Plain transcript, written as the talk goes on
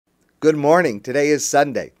Good morning. Today is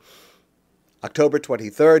Sunday, October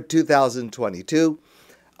 23rd, 2022.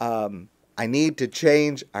 I need to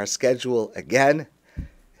change our schedule again.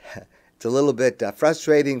 It's a little bit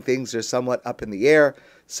frustrating. Things are somewhat up in the air.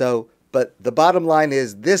 But the bottom line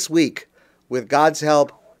is this week, with God's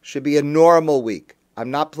help, should be a normal week. I'm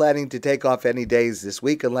not planning to take off any days this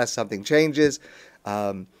week unless something changes.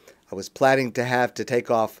 I was planning to take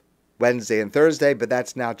off Wednesday and Thursday, but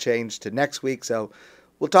that's now changed to next week. So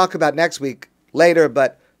we'll talk about next week later.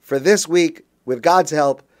 But for this week, with God's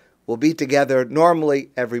help, we'll be together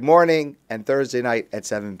normally every morning and Thursday night at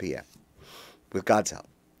 7 p.m. with God's help.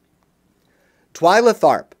 Twyla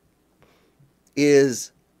Tharp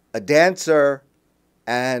is a dancer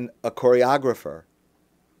and a choreographer,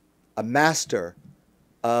 a master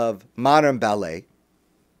of modern ballet.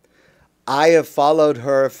 I have followed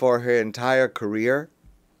her for her entire career,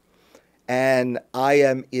 and I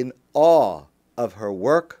am in awe of her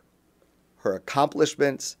work, her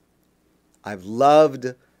accomplishments. I've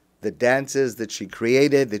loved the dances that she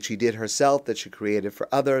created, that she did herself, that she created for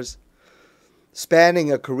others,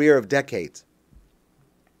 spanning a career of decades.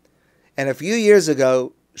 And a few years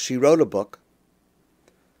ago, she wrote a book,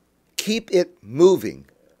 Keep It Moving,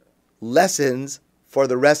 Lessons for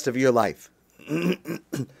the Rest of Your Life.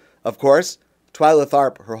 Of course, Twyla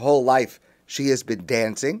Tharp, her whole life, she has been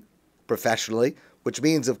dancing professionally, which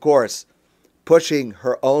means, of course, pushing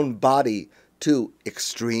her own body to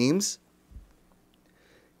extremes,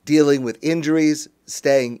 dealing with injuries,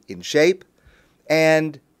 staying in shape.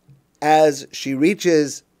 And as she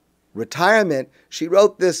reaches retirement, she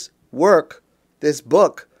wrote this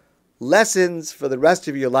book, Lessons for the Rest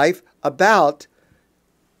of Your Life, about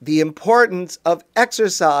the importance of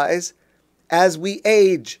exercise as we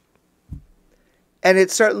age. And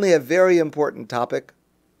it's certainly a very important topic.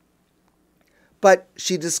 But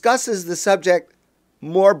she discusses the subject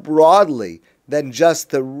more broadly than just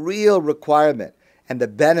the real requirement and the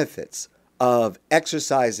benefits of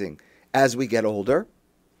exercising as we get older.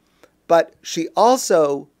 But she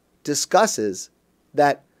also discusses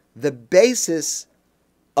that the basis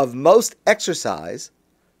of most exercise,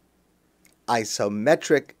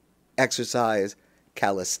 isometric exercise,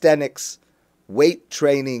 calisthenics, weight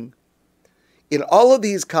training, in all of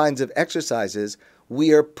these kinds of exercises,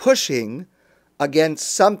 we are pushing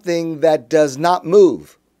against something that does not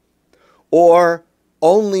move or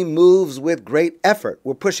only moves with great effort.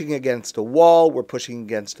 We're pushing against a wall, we're pushing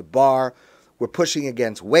against a bar, we're pushing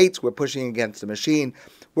against weights, we're pushing against a machine,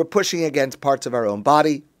 we're pushing against parts of our own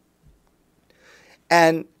body.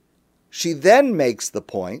 And she then makes the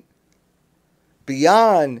point,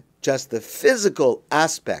 beyond just the physical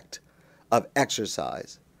aspect of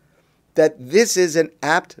exercise, that this is an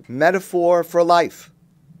apt metaphor for life.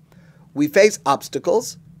 We face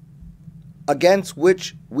obstacles against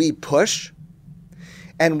which we push,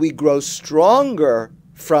 and we grow stronger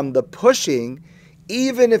from the pushing,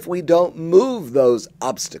 even if we don't move those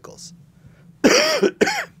obstacles.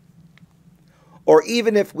 Or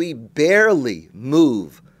even if we barely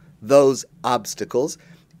move those obstacles,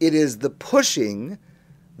 it is the pushing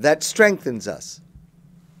that strengthens us.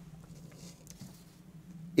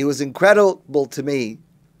 It was incredible to me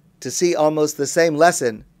to see almost the same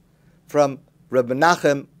lesson from Rabbi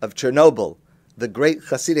Menachem of Chernobyl, the great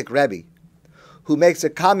Chassidic Rebbe, who makes a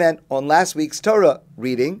comment on last week's Torah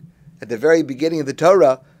reading, at the very beginning of the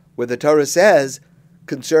Torah, where the Torah says,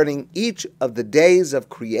 concerning each of the days of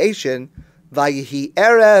creation, Vayihi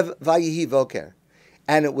Erev, Vayihi Voker.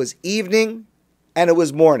 And it was evening, and it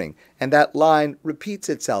was morning. And that line repeats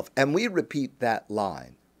itself, and we repeat that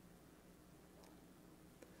line.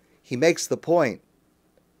 He makes the point,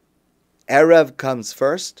 Erev comes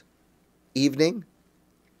first, evening,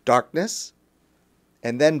 darkness,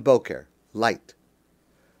 and then Boker, light.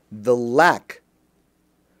 The lack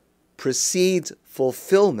precedes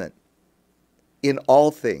fulfillment in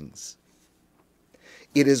all things.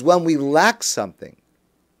 It is when we lack something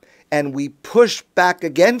and we push back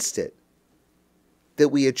against it that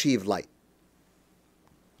we achieve light.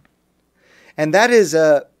 And that is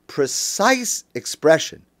a precise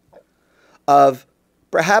expression of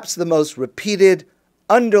perhaps the most repeated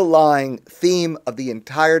underlying theme of the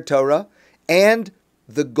entire Torah and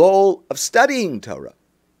the goal of studying Torah.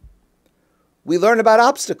 We learn about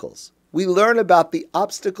obstacles. We learn about the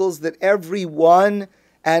obstacles that everyone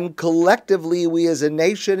and collectively we as a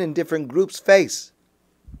nation and different groups face.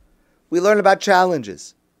 We learn about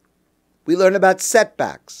challenges. We learn about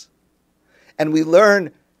setbacks. And we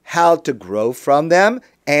learn how to grow from them,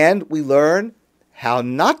 and we learn how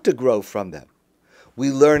not to grow from them.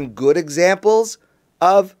 We learn good examples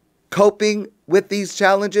of coping with these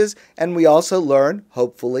challenges, and we also learn,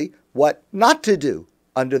 hopefully, what not to do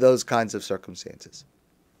under those kinds of circumstances.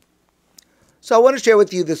 So I want to share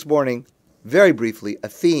with you this morning, very briefly, a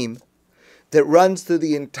theme that runs through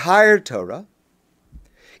the entire Torah.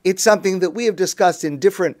 It's something that we have discussed in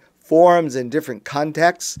different forms and different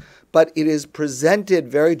contexts, but it is presented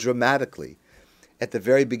very dramatically at the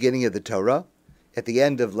very beginning of the Torah, at the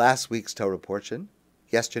end of last week's Torah portion,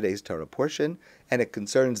 yesterday's Torah portion, and it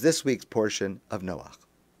concerns this week's portion of Noach.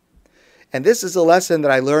 And this is a lesson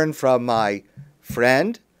that I learned from my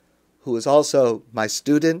friend, who is also my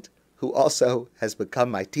student, who also has become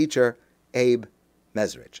my teacher, Abe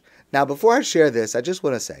Mezrich. Now, before I share this, I just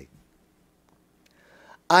want to say,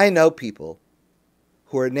 I know people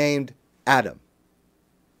who are named Adam.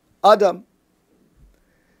 Adam.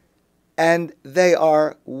 And they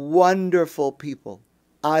are wonderful people.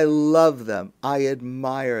 I love them. I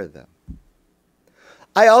admire them.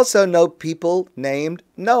 I also know people named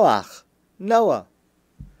Noach, Noah.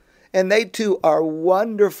 And they too are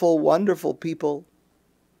wonderful, wonderful people.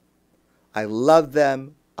 I love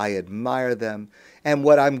them. I admire them. And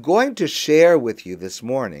what I'm going to share with you this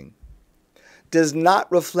morning does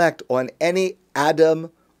not reflect on any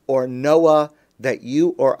Adam or Noah that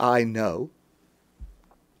you or I know,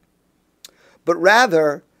 but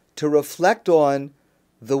rather to reflect on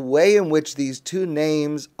the way in which these two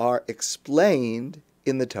names are explained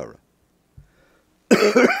in the Torah.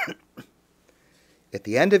 At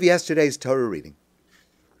the end of yesterday's Torah reading,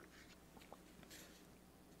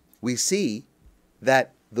 we see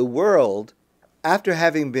that the world, after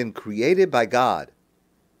having been created by God,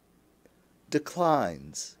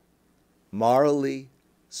 declines morally,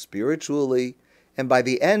 spiritually, and by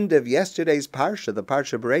the end of yesterday's Parsha, the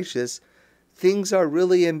Parsha Bereshis, things are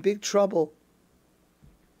really in big trouble.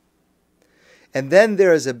 And then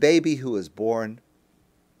there is a baby who is born,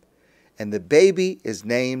 and the baby is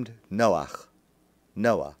named Noach.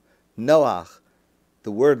 Noah. Noach,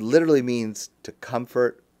 the word literally means to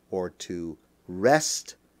comfort or to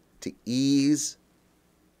rest, to ease.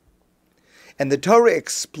 And the Torah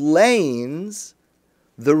explains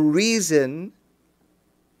the reason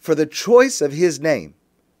for the choice of his name.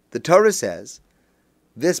 The Torah says,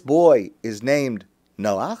 this boy is named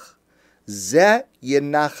Noach, Ze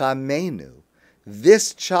Yenachamenu.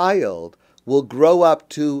 This child will grow up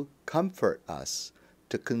to comfort us,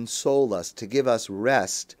 to console us, to give us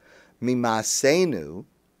rest. Mimasenu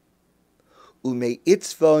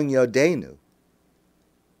umeitzvon yodenu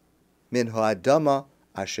min ha'adama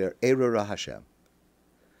asher erura Hashem.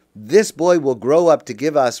 This boy will grow up to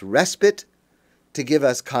give us respite, to give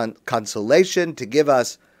us consolation, to give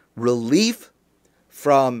us relief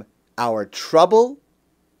from our trouble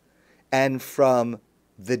and from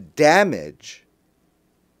the damage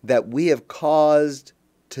that we have caused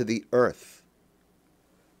to the earth,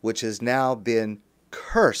 which has now been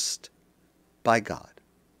cursed by God.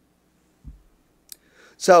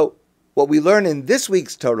 So, what we learn in this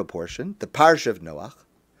week's Torah portion, the Parsha of Noach,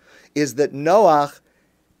 is that Noach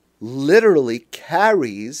literally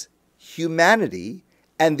carries humanity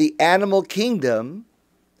and the animal kingdom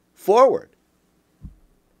forward.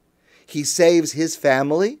 He saves his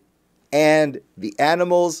family and the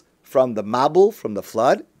animals from the Mabul, from the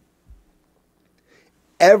flood.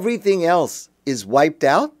 Everything else is wiped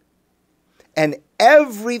out, and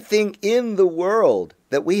everything in the world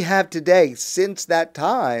that we have today since that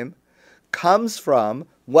time comes from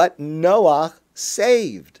what Noach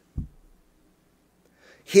saved.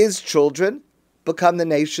 His children become the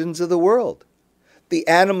nations of the world. The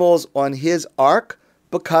animals on his ark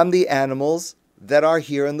become the animals that are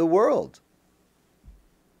here in the world.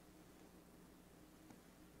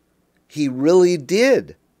 He really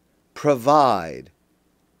did provide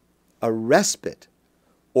a respite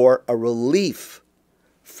or a relief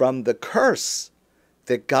from the curse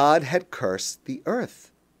that God had cursed the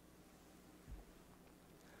earth.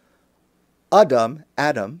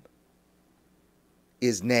 Adam,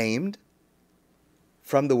 is named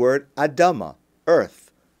from the word Adama,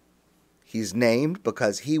 earth. He's named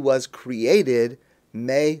because he was created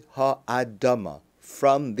me ha'adama,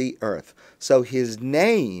 from the earth. So his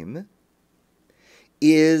name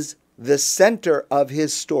is the center of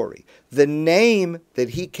his story. The name that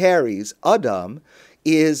he carries, Adam,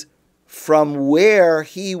 is from where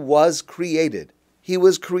he was created. He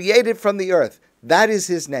was created from the earth. That is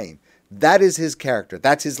his name. That is his character.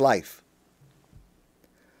 That's his life.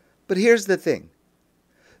 But here's the thing.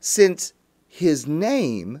 Since his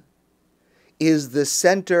name is the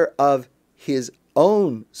center of his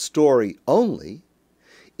own story only,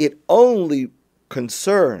 it only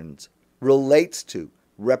concerns, relates to,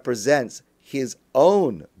 represents his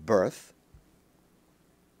own birth,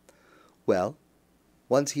 well,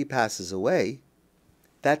 once he passes away,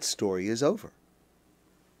 that story is over.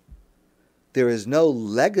 There is no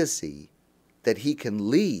legacy that he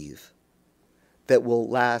can leave that will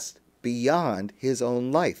last beyond his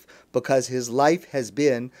own life, because his life has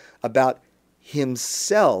been about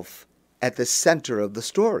himself at the center of the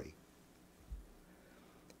story.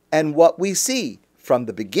 And what we see from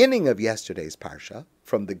the beginning of yesterday's Parsha,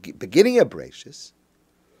 from the beginning of Bereshis,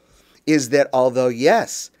 is that although,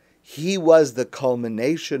 yes, he was the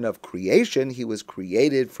culmination of creation, he was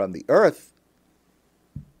created from the earth,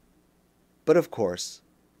 but of course,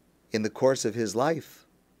 in the course of his life,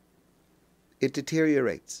 it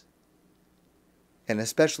deteriorates. And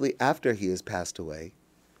especially after he has passed away,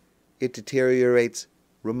 it deteriorates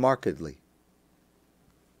remarkably.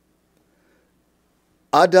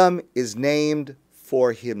 Adam is named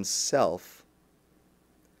for himself,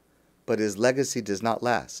 but his legacy does not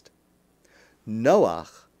last.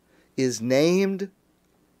 Noach is named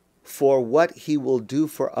for what he will do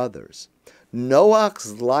for others.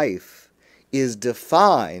 Noach's life is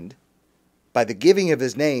defined by the giving of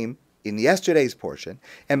his name in yesterday's portion,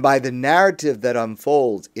 and by the narrative that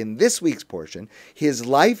unfolds in this week's portion. His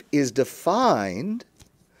life is defined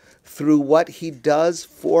through what he does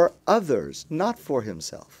for others, not for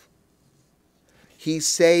himself. He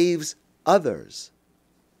saves others.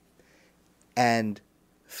 And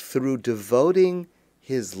through devoting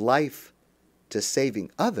his life to saving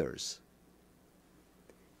others,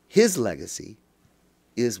 his legacy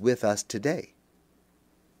is with us today.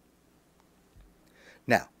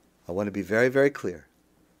 Now, I want to be very, very clear.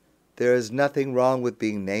 There is nothing wrong with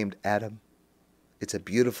being named Adam. It's a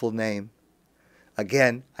beautiful name.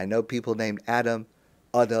 Again, I know people named Adam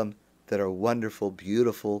that are wonderful,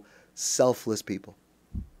 beautiful, selfless people.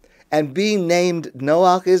 And being named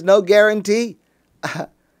Noach is no guarantee.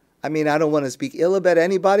 I mean, I don't want to speak ill about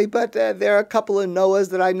anybody, but there are a couple of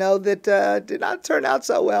Noahs that I know that did not turn out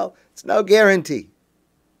so well. It's no guarantee.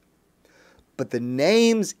 But the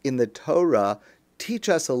names in the Torah teach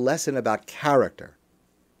us a lesson about character.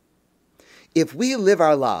 If we live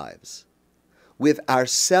our lives with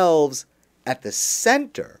ourselves at the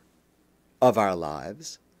center of our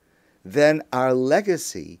lives, then our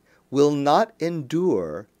legacy will not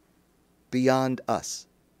endure beyond us.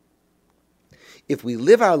 If we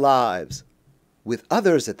live our lives with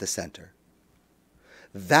others at the center,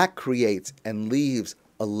 that creates and leaves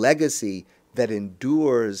a legacy that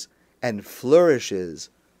endures and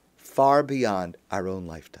flourishes far beyond our own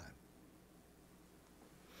lifetime.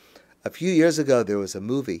 A few years ago, there was a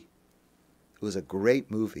movie. It was a great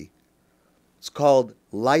movie. It's called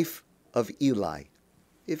Life of Eli.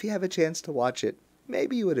 If you have a chance to watch it,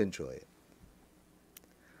 maybe you would enjoy it.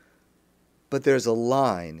 But there's a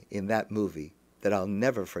line in that movie that I'll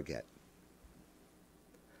never forget.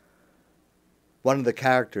 One of the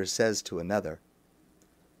characters says to another,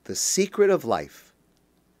 "The secret of life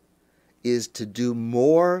is to do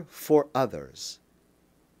more for others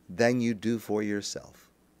than you do for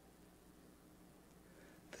yourself."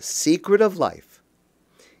 The secret of life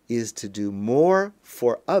is to do more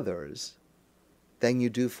for others than you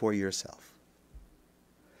do for yourself.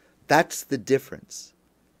 That's the difference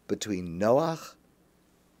between Noach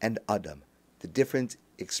and Adam, the difference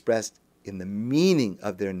expressed in the meaning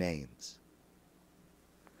of their names.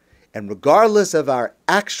 And regardless of our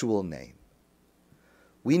actual name,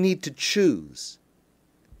 we need to choose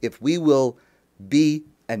if we will be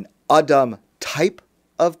an Adam type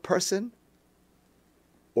of person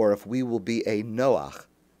or if we will be a Noach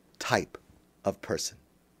type of person.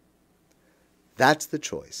 That's the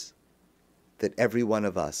choice that every one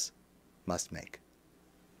of us must make.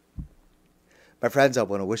 My friends, I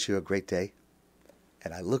want to wish you a great day,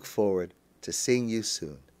 and I look forward to seeing you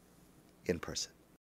soon in person.